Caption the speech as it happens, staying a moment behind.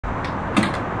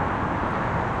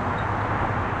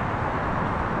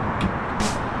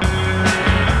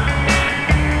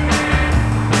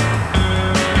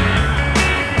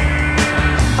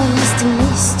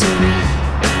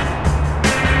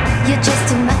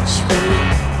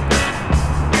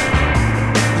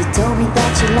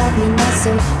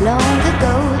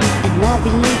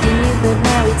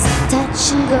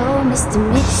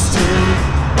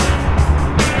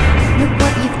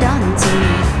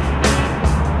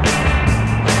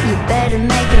better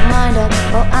make your mind up,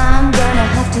 or I'm gonna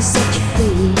have to set you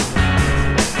free.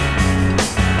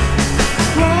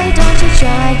 Why don't you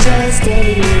try just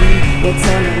telling me what's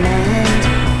on your mind?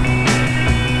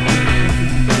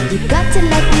 You got to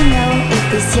let me know if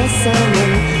this yes or no,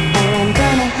 or I'm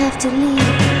gonna have to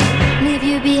leave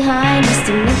you behind,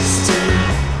 Mr. Mystery.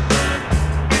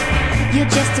 You're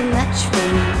just too much for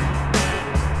me.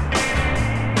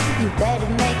 You better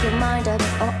make your mind up,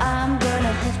 or I'm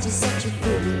gonna have to set you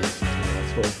free.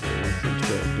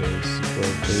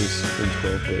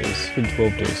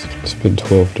 12 days. It's been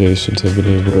 12 days since I've been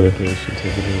able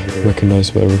to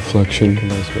recognize my reflection.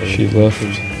 She left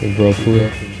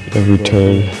abruptly. Every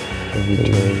turn,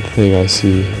 thing I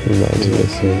see reminds me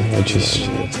of her.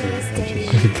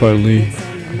 I can finally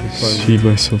see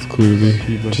myself clearly.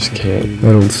 Just can't.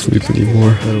 I don't sleep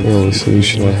anymore. The only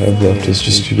solution I have left is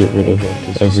just to get rid of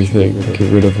everything.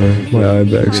 Get rid of her. My eye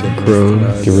bags have grown.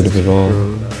 Get rid of it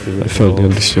all. I finally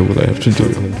understand what I have to do. I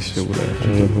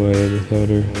don't know who I am without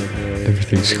her.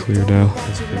 Everything's clear now.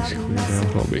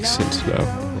 It all makes sense now.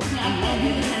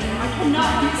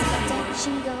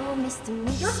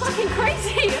 You're fucking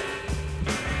crazy!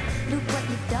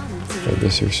 I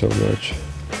miss her so much.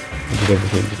 I did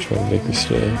everything to try and make her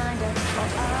stay.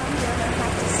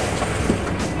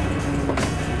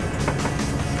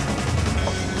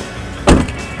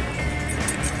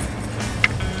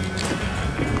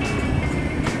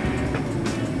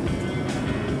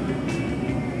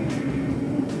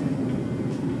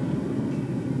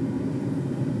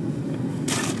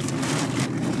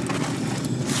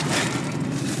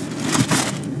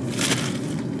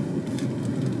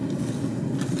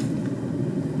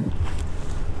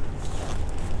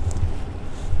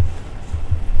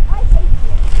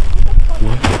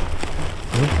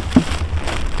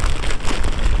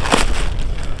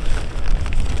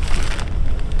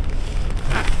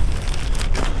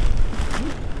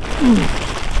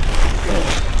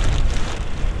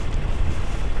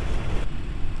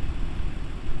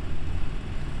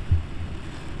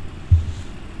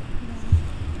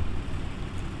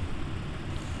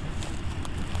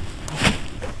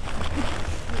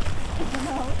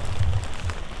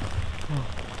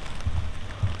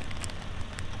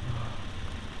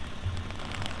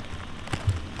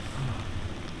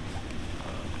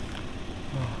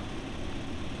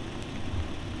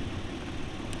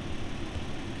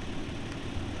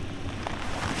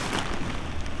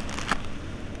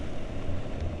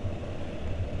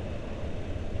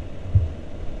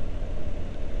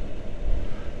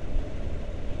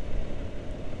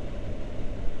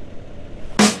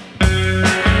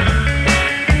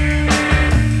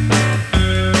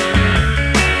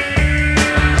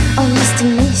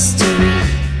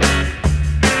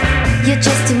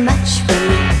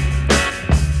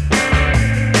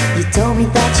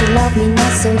 Loved me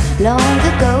not so long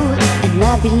ago, and I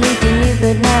believed in you,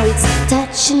 but now it's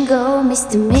touch and go,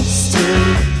 Mr. Mystery.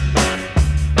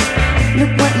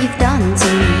 Look what you've done to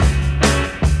me.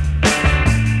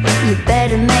 You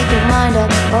better make your mind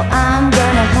up, or I'm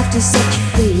gonna have to set you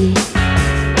free.